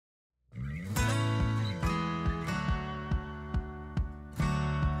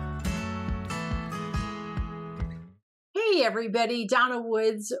Hey everybody, Donna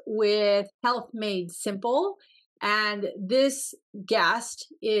Woods with Health Made Simple. And this guest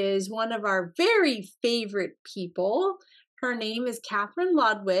is one of our very favorite people. Her name is Catherine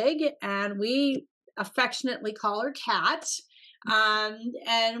Ludwig, and we affectionately call her Cat.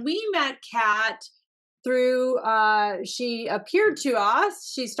 And we met Cat through, she appeared to us.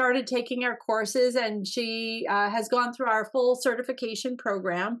 She started taking our courses, and she has gone through our full certification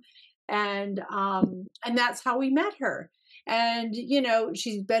program. And that's how we met her. And, you know,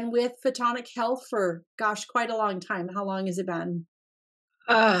 she's been with Photonic Health for, gosh, quite a long time. How long has it been?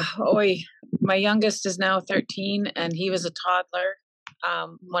 My youngest is now 13, and he was a toddler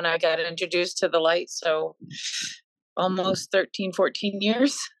when I got introduced to the light. So almost 13, 14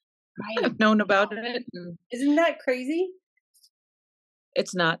 years I've known about it. Isn't that crazy?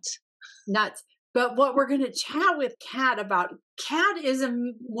 It's nuts. Nuts. But what we're going to chat with Kat about, Kat is a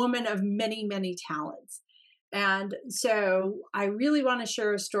woman of many, many talents. And so I really want to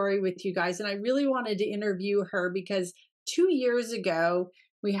share a story with you guys. And I really wanted to interview her because 2 years ago,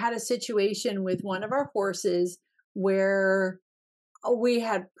 we had a situation with one of our horses where we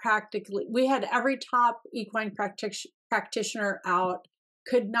had every top equine practitioner out,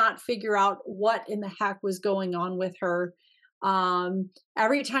 could not figure out what in the heck was going on with her.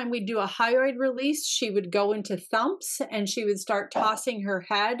 Every time we do a hyoid release, she would go into thumps and she would start tossing her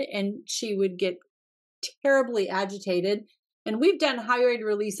head and she would get terribly agitated. And we've done hyoid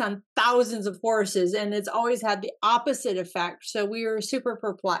release on thousands of horses, and it's always had the opposite effect. So we were super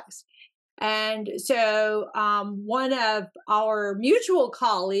perplexed. And so one of our mutual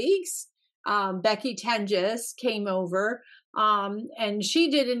colleagues, Becky Tenges, came over and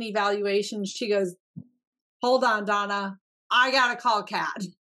she did an evaluation. She goes, "Hold on, Donna, I got to call Kat.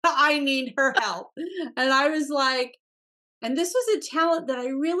 I need her help." And I was like, and this was a talent that I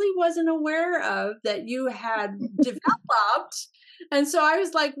really wasn't aware of that you had developed. And so I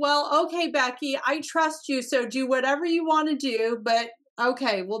was like, well, okay, Becky, I trust you. So do whatever you want to do, but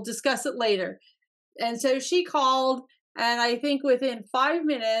okay, we'll discuss it later. And so she called, and I think within 5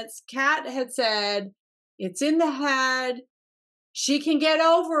 minutes, Kat had said, it's in the head. She can get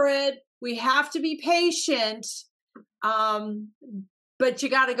over it. We have to be patient. But you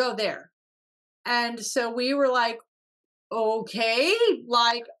got to go there. And so we were like, okay.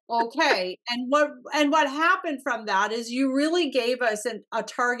 And what happened from that is you really gave us a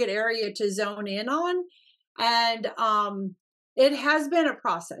target area to zone in on. And it has been a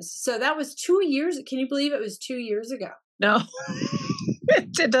process. So that was 2 years. Can you believe it was 2 years ago? No,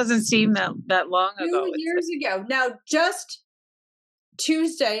 it doesn't seem that long ago. 2 years ago. Now, just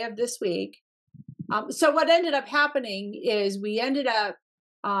Tuesday of this week. So what ended up happening is we ended up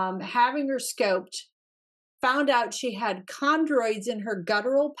having her scoped, found out she had chondroids in her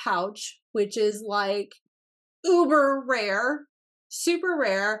guttural pouch, which is like uber rare, super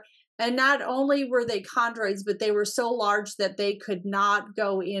rare. And not only were they chondroids, but they were so large that they could not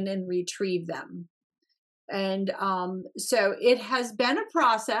go in and retrieve them. And so it has been a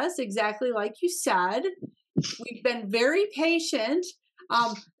process, exactly like you said. We've been very patient.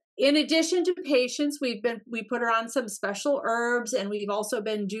 In addition to patience, we put her on some special herbs, and we've also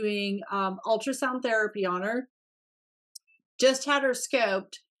been doing ultrasound therapy on her. Just had her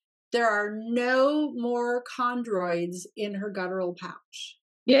scoped. There are no more chondroids in her guttural pouch.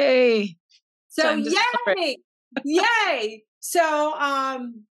 Yay! So yay! So,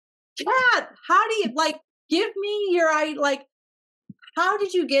 Kat, how do you give me your how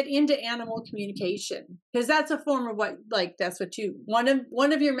did you get into animal communication? Because that's a form of that's what one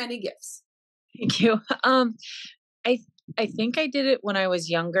of your many gifts. Thank you. I think I did it when I was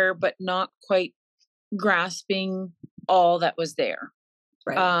younger, but not quite grasping all that was there.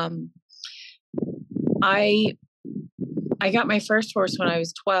 Right. I got my first horse when I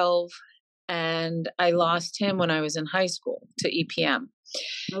was 12, and I lost him when I was in high school to EPM.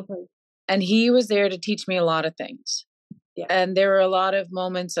 Okay. And he was there to teach me a lot of things. Yeah. And there were a lot of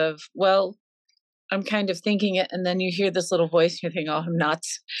moments of, well, I'm kind of thinking it, and then you hear this little voice, and you think, oh, I'm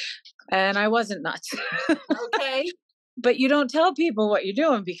nuts. And I wasn't nuts. Okay. But you don't tell people what you're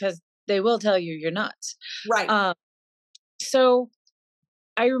doing because they will tell you you're nuts. Right. So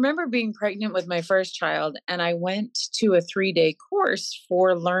I remember being pregnant with my first child, and I went to a 3-day course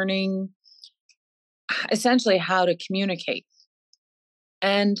for learning essentially how to communicate.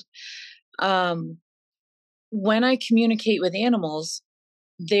 And when I communicate with animals,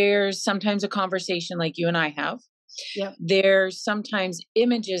 there's sometimes a conversation like you and I have. Yep. There's sometimes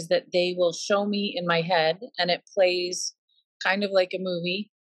images that they will show me in my head, and it plays kind of like a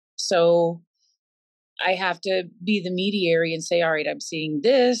movie. So I have to be the mediary and say, all right, I'm seeing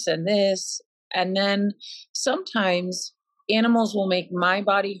this and this. And then sometimes animals will make my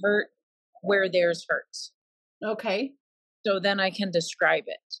body hurt where theirs hurts. Okay. So then I can describe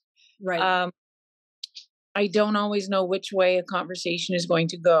it. Right. I don't always know which way a conversation is going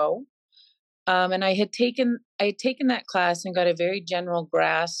to go. And I had taken that class and got a very general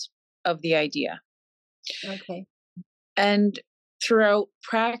grasp of the idea. Okay. And throughout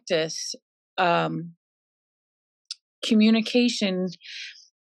practice, communication,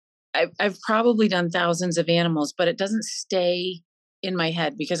 I've probably done thousands of animals, but it doesn't stay in my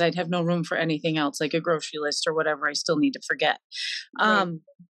head because I'd have no room for anything else, like a grocery list or whatever I still need to forget. Right.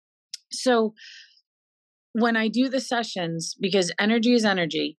 So when I do the sessions, because energy is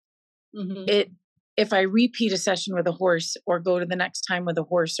energy, Mm-hmm. if I repeat a session with a horse or go to the next time with a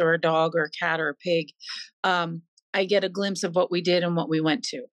horse or a dog or a cat or a pig, I get a glimpse of what we did and what we went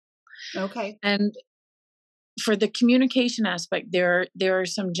to. Okay. And for the communication aspect, there are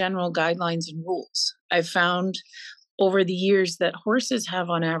some general guidelines and rules. I've found over the years that horses have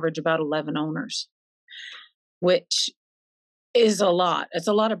on average about 11 owners, which is a lot. It's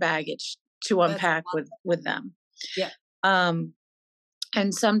a lot of baggage to That's unpack with them. yeah.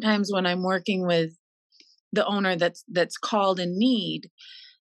 And sometimes when I'm working with the owner that's called in need,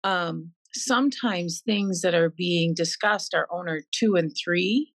 sometimes things that are being discussed are owner 2 and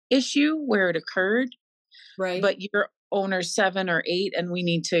 3 issue where it occurred, Right. but you're owner 7 or 8, and we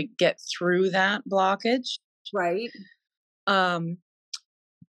need to get through that blockage. Right.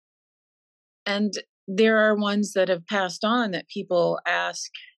 And there are ones that have passed on that people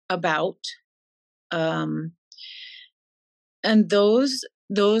ask about. And those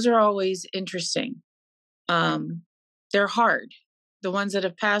are always interesting. They're hard. The ones that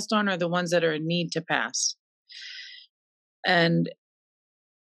have passed on are the ones that are in need to pass. And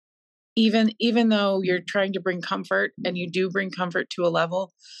even though you're trying to bring comfort, and you do bring comfort to a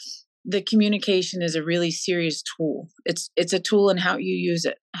level, the communication is a really serious tool. It's a tool in how you use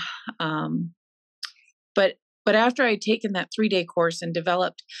it. But after I'd taken that 3-day course and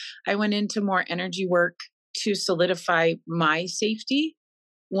developed, I went into more energy work to solidify my safety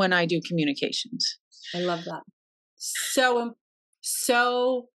when I do communications. I love that. So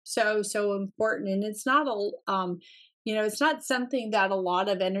important. And it's not it's not something that a lot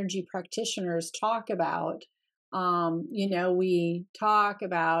of energy practitioners talk about. We talk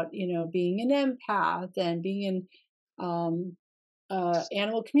about, being an empath and being an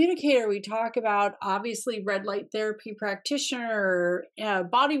animal communicator. We talk about obviously red light therapy practitioner,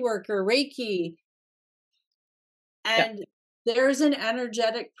 body worker, Reiki, Yeah. and there's an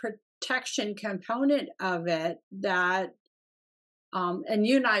energetic protection component of it that and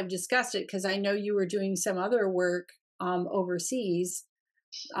you and I have discussed it because I know you were doing some other work overseas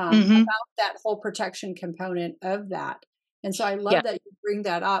about that whole protection component of that. And so I love Yeah. that you bring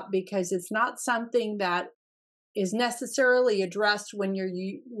that up because it's not something that is necessarily addressed when you're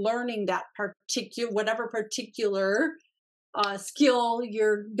learning that whatever particular skill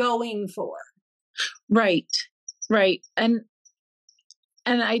you're going for. Right. And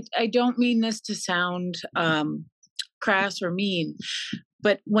I don't mean this to sound crass or mean,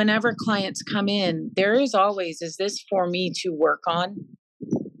 but whenever clients come in, there is always, is this for me to work on?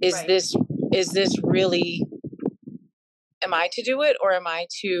 Is Right. this really, am I to do it, or am I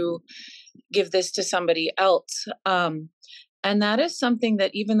to give this to somebody else? And that is something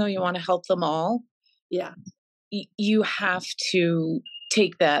that, even though you want to help them all, Yeah. You have to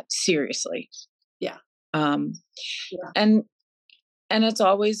take that seriously. Yeah. Yeah. And it's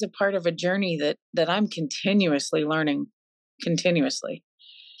always a part of a journey that I'm continuously learning, continuously.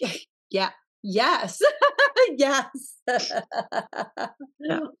 Yeah. Yes. Yes.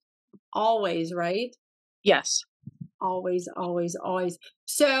 Yeah. Always, right? Yes. Always, always, always.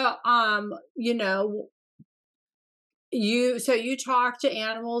 So, you talk to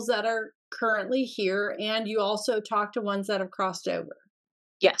animals that are currently here, and you also talk to ones that have crossed over.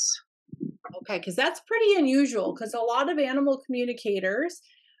 Yes. Okay, because that's pretty unusual. Because a lot of animal communicators,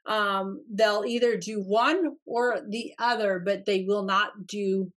 they'll either do one or the other, but they will not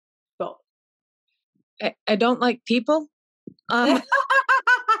do both. I don't like people. I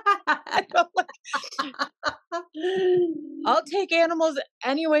don't like, I'll take animals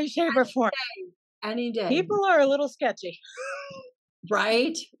any way, shape, or form. Any day. People are a little sketchy.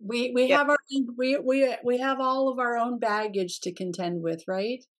 Right? We Yeah. have our we have all of our own baggage to contend with,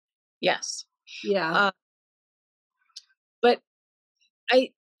 right? Yes. Yeah. But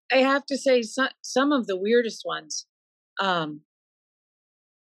I have to say, some of the weirdest ones,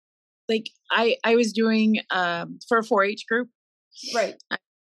 like I was doing for a 4-H group. Right.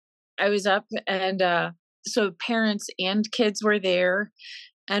 I was up, and so parents and kids were there,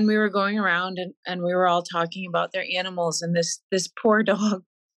 and we were going around and we were all talking about their animals, and this poor dog,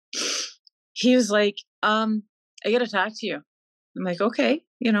 he was like, I gotta talk to you. I'm like, okay,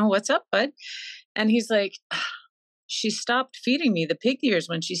 what's up, bud? And he's like, she stopped feeding me the pig ears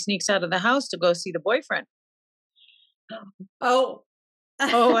when she sneaks out of the house to go see the boyfriend. Oh.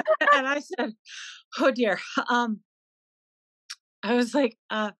 Oh, and I said, oh dear. I was like,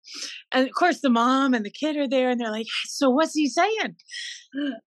 and of course the mom and the kid are there and they're like, so what's he saying?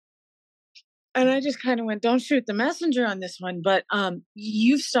 And I just kind of went, don't shoot the messenger on this one, but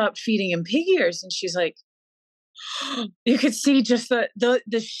you've stopped feeding him pig ears. And she's like, you could see just the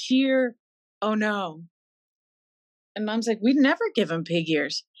sheer, oh no. And mom's like, we'd never give him pig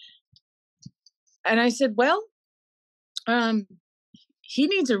ears. And I said, well, he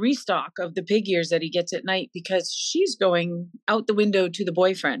needs a restock of the pig ears that he gets at night because she's going out the window to the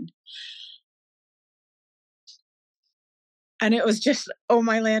boyfriend. And it was just, oh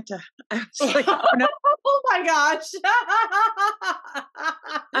my Lanta. I was like, oh no. Oh my gosh.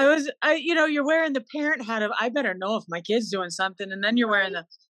 You're wearing the parent hat of, I better know if my kid's doing something. And then you're wearing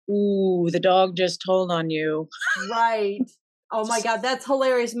the dog just told on you. Right. Oh my God, that's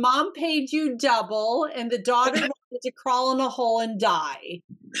hilarious. Mom paid you double and the daughter wanted to crawl in a hole and die.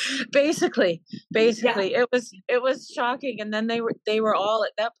 Basically, yeah. It was shocking. And then they were all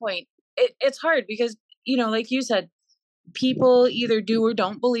at that point. It's hard because, like you said, people either do or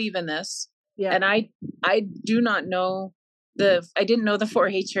don't believe in this. Yeah. And I do not know I didn't know the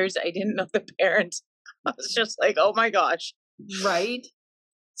 4-Hers. I didn't know the parents. I was just like, oh my gosh. Right.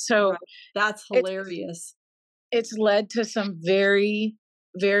 So that's hilarious. It's led to some very,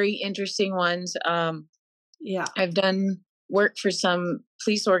 very interesting ones. Yeah. I've done work for some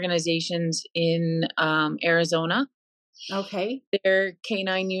police organizations in Arizona. Okay. They're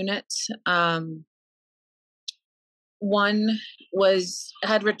canine units. One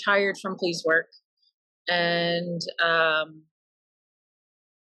had retired from police work, and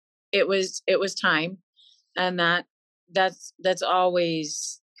it was time, and that's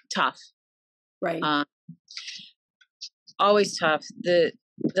always tough. Right. Always tough. The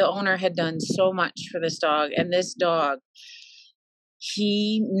owner had done so much for this dog, and this dog,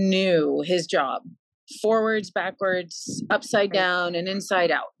 he knew his job, forwards, backwards, upside down, and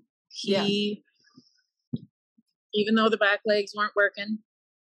inside out. Even though the back legs weren't working,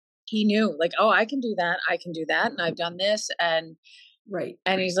 he knew, like, oh, I can do that, and I've done this, and right.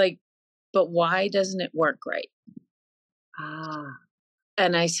 And he's like, but why doesn't it work right?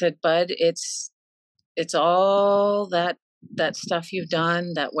 And I said, bud, it's all that stuff you've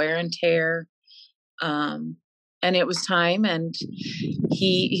done, that wear and tear. And it was time, and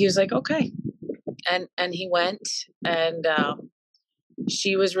he was like, okay. And he went, and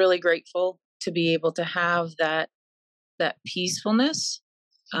she was really grateful to be able to have that peacefulness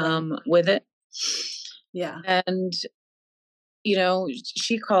with it. Yeah. And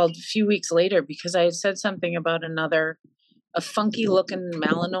she called a few weeks later because I had said something about a funky looking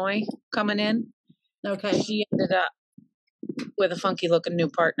Malinois coming in. Okay. She ended up with a funky looking new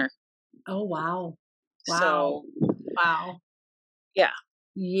partner. Oh, wow. Wow. So, wow. Yeah.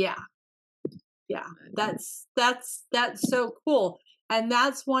 Yeah. Yeah. That's so cool. And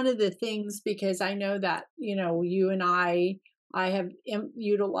that's one of the things, because I know that, you and I have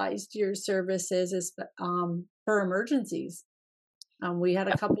utilized your services as, for emergencies. We had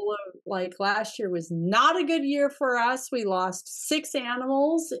a couple of, last year was not a good year for us. We lost 6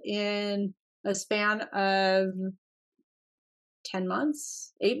 animals in a span of 10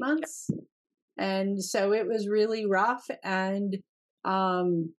 months, 8 months. And so it was really rough. And,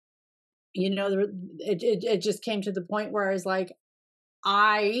 it just came to the point where I was like,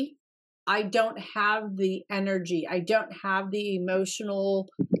 I don't have the energy. I don't have the emotional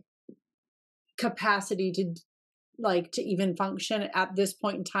capacity to even function at this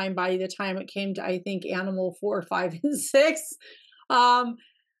point in time. By the time it came to, I think, animal 4, 5, and 6.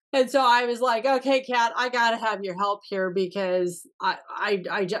 And so I was like, okay, Kat, I gotta have your help here because I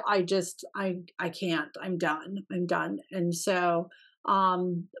can't, I'm done. And so,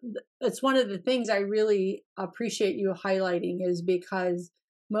 it's one of the things I really appreciate you highlighting, is because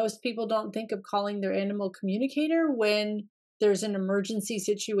most people don't think of calling their animal communicator when there's an emergency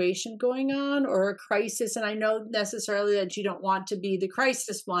situation going on or a crisis. And I know necessarily that you don't want to be the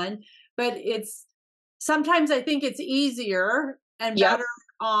crisis one, but sometimes I think it's easier and better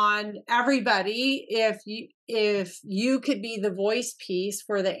on everybody if you could be the voice piece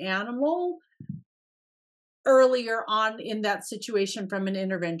for the animal earlier on in that situation from an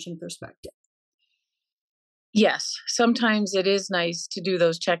intervention perspective. Yes. Sometimes it is nice to do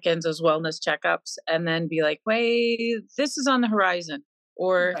those check-ins, those wellness checkups, and then be like, wait, this is on the horizon.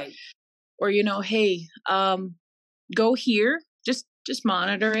 Right. or, hey, go here, just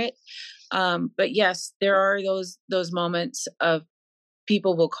monitor it. But yes, there are those moments of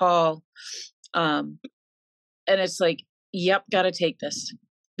people will call, and it's like, yep, got to take this.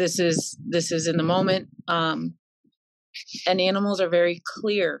 This is in the moment. And animals are very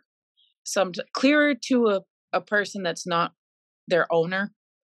clear, clearer to a person that's not their owner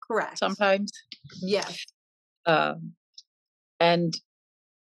Correct. sometimes. Yes. And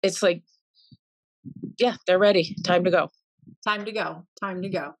it's like, yeah, they're ready. Time to go. Time to go. Time to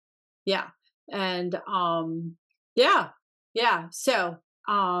go. Yeah. And yeah. Yeah. So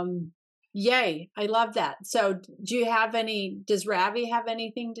yay. I love that. So does Ravi have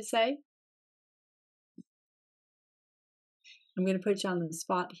anything to say? I'm gonna put you on the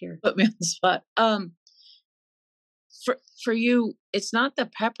spot here. Put me on the spot. For you, it's not the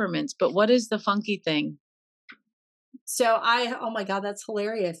peppermints, but what is the funky thing? So oh my God, that's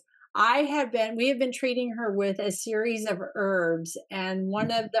hilarious. We have been treating her with a series of herbs. And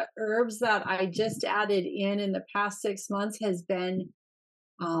one of the herbs that I just added in the past 6 months has been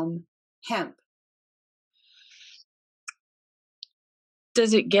hemp.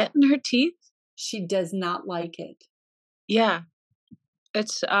 Does it get in her teeth? She does not like it. Yeah.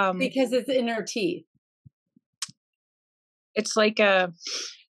 It's because it's in her teeth. It's like I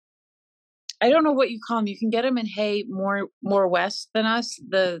don't know what you call them. You can get them in hay more west than us.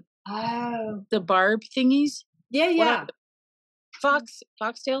 The barb thingies. Yeah, yeah.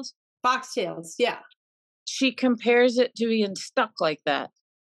 Foxtails. Foxtails, yeah. She compares it to being stuck like that.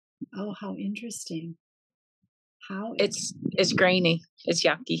 Oh, how interesting. It's grainy. It's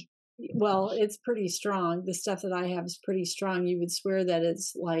yucky. Well, it's pretty strong. The stuff that I have is pretty strong. You would swear that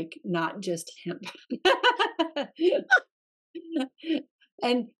it's like not just hemp.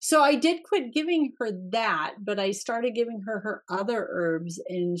 And so I did quit giving her that, but I started giving her other herbs,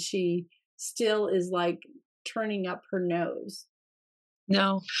 and she still is like turning up her nose.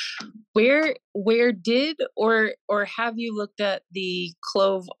 No. Where did or have you looked at the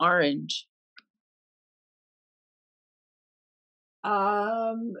clove orange?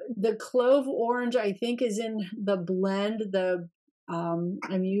 The clove orange, I think, is in the blend.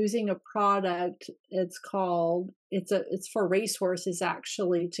 I'm using a product. It's for racehorses,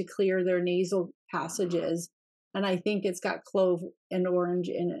 actually, to clear their nasal passages, and I think it's got clove and orange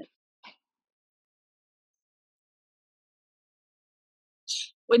in it.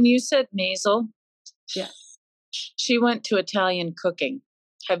 When you said nasal, yeah, she went to Italian cooking.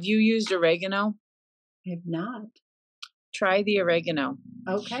 Have you used oregano? I have not. Try the oregano.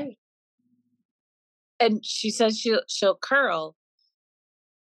 Okay. And she says she'll curl,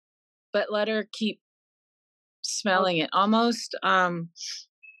 but let her keep smelling it. Almost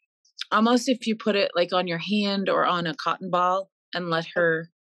if you put it like on your hand or on a cotton ball and let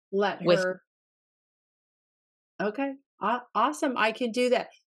her. Okay. Awesome. I can do that.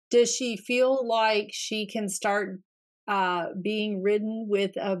 Does she feel like she can start being ridden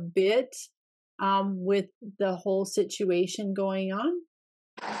with a bit with the whole situation going on?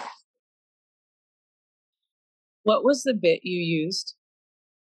 What was the bit you used?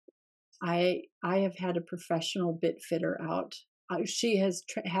 I have had a professional bit fitter out. She has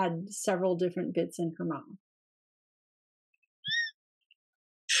had several different bits in her mouth.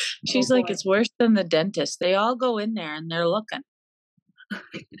 She's like, it's worse than the dentist. They all go in there and they're looking.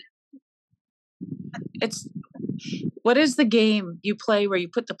 What is the game you play where you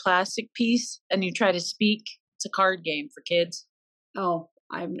put the plastic piece and you try to speak? It's a card game for kids. Oh,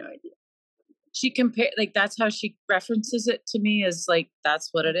 I have no idea. She that's how she references it to me, is like, that's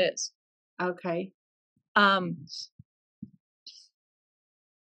what it is. Okay.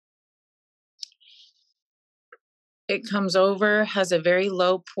 It comes over, has a very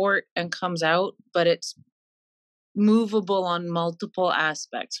low port and comes out, but it's movable on multiple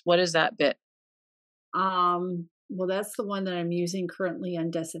aspects. What is that bit? Well, that's the one that I'm using currently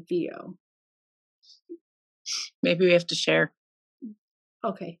on Desafio. Maybe we have to share.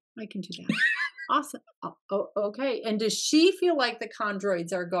 Okay, I can do that. Awesome. Okay. And does she feel like the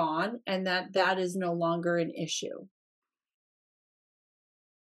chondroids are gone and that is no longer an issue?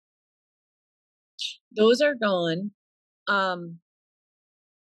 Those are gone.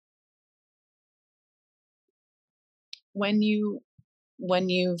 When you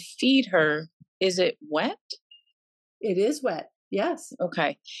feed her, is it wet? It is wet. Yes.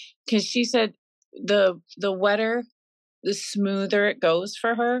 Okay. Because she said the wetter, the smoother it goes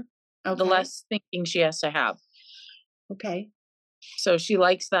for her, the less thinking she has to have. Okay. So she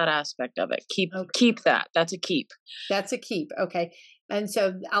likes that aspect of it. Keep that. That's a keep. That's a keep. Okay. And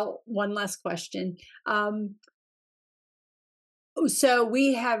so one last question. So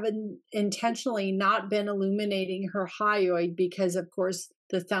we have intentionally not been illuminating her hyoid because, of course,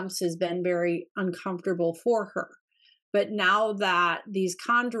 the thumps has been very uncomfortable for her. But now that these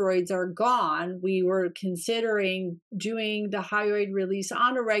chondroids are gone, we were considering doing the hyoid release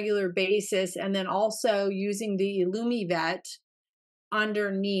on a regular basis, and then also using the Illumivet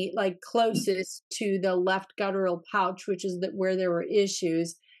underneath, like closest to the left guttural pouch, which is where there were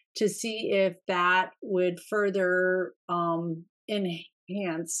issues, to see if that would further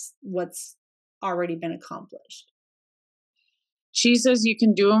enhance what's already been accomplished. She says you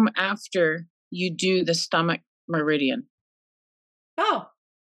can do them after you do the stomach meridian. Oh,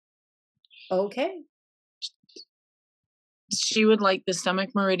 okay. She would like the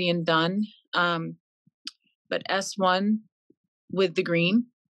stomach meridian done, but S1 with the green,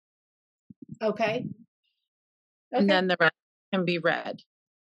 Okay. and Okay. then the rest can be red.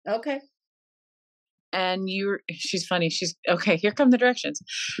 Okay. And she's funny. She's okay. Here come the directions.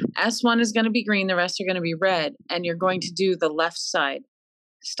 S1 is going to be green. The rest are going to be red. And you're going to do the left side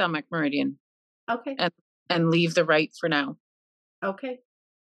stomach meridian Okay. and leave the right for now. Okay.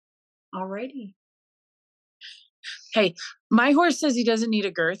 Alrighty. Hey, my horse says he doesn't need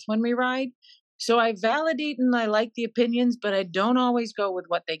a girth when we ride. So I validate and I like the opinions, but I don't always go with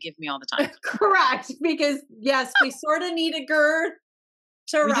what they give me all the time. Correct. Because yes, we sort of need a girth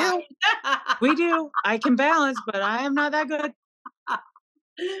to We ride. do. We do. I can balance, but I am not that good.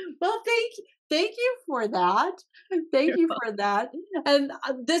 Well, thank you for that. Thank you for that. And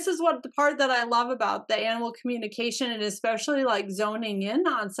this is what the part that I love about the animal communication, and especially like zoning in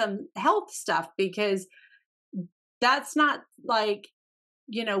on some health stuff, because that's not like,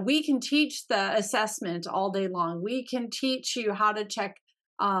 we can teach the assessment all day long. We can teach you how to check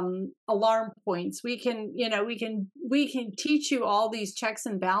alarm points. We can teach you all these checks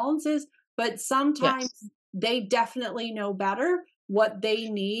and balances, but sometimes Yes. they definitely know better what they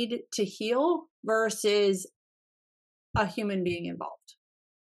need to heal versus a human being involved.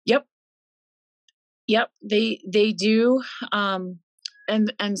 Yep. Yep. They do. And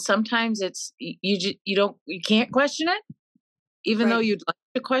sometimes it's you can't question it, even though Right. you'd like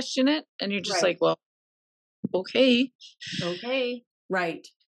to question it, and you're just Right. like, well, okay. Okay. Right.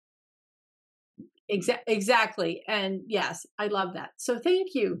 Exactly. And yes, I love that. So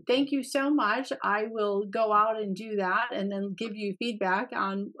thank you. Thank you so much. I will go out and do that and then give you feedback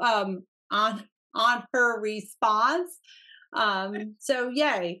on her response. So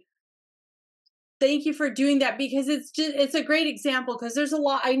yay. Thank you for doing that, because it's a great example, because there's a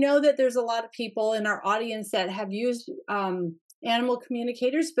lot, I know that there's a lot of people in our audience that have used animal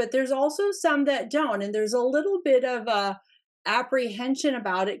communicators, but there's also some that don't, and there's a little bit of a apprehension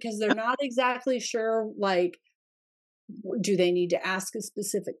about it because they're not exactly sure, like, do they need to ask a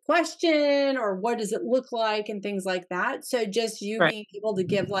specific question, or what does it look like, and things like that. So just you Right. being able to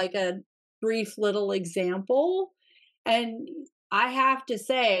give like a brief little example, and I have to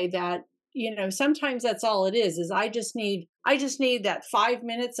say that, sometimes that's all it is I just need that 5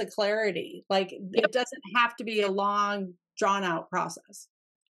 minutes of clarity. Like, it Yep. doesn't have to be a long drawn out process.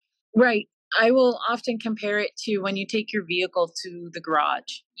 Right. I will often compare it to when you take your vehicle to the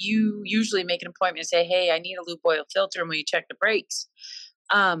garage. You usually make an appointment and say, "Hey, I need a lube oil filter, and will you check the brakes?"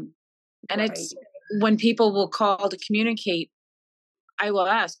 And Right. it's when people will call to communicate, I will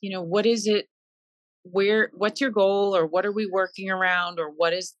ask, what is it? What's your goal, or what are we working around, or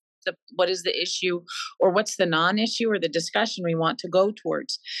what is the issue, or what's the non-issue or the discussion we want to go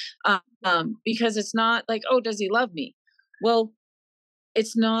towards? Because it's not like, oh, does he love me? Well,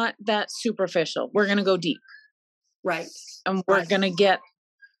 it's not that superficial. We're going to go deep, Right. and we're Right. going to get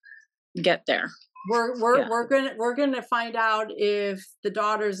there. Yeah. We're gonna find out if the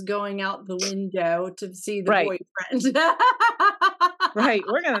daughter's going out the window to see the Right. boyfriend. Right.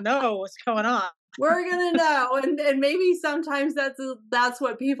 We're going to know what's going on. We're gonna know, and maybe sometimes that's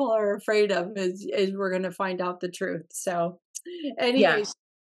what people are afraid of, is we're gonna find out the truth. So, anyways, Yes.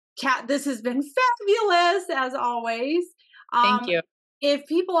 Kat, this has been fabulous as always. Thank Um, you. if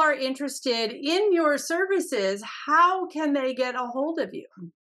people are interested in your services, how can they get a hold of you?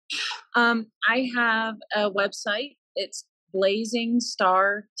 I have a website. It's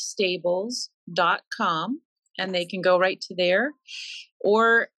blazingstarstables.com, and they Yes. can go right to there,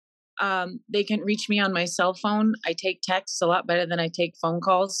 or they can reach me on my cell phone. I take texts a lot better than I take phone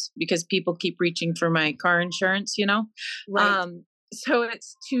calls because people keep reaching for my car insurance. Right. So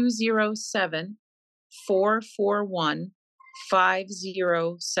it's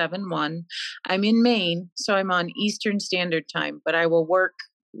 207-441-5071. I'm in Maine, so I'm on Eastern Standard Time, but I will work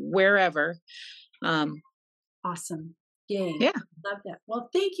wherever. Um, Awesome. Yay. yeah. Love that. Well,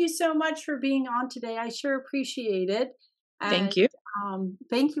 thank you so much for being on today. I sure appreciate it. And Thank you.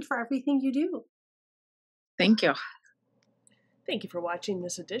 thank you for everything you do. Thank you. Thank you for watching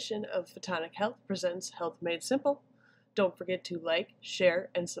this edition of Photonic Health Presents Health Made Simple. Don't forget to like, share,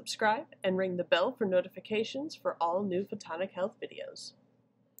 and subscribe, and ring the bell for notifications for all new Photonic Health videos.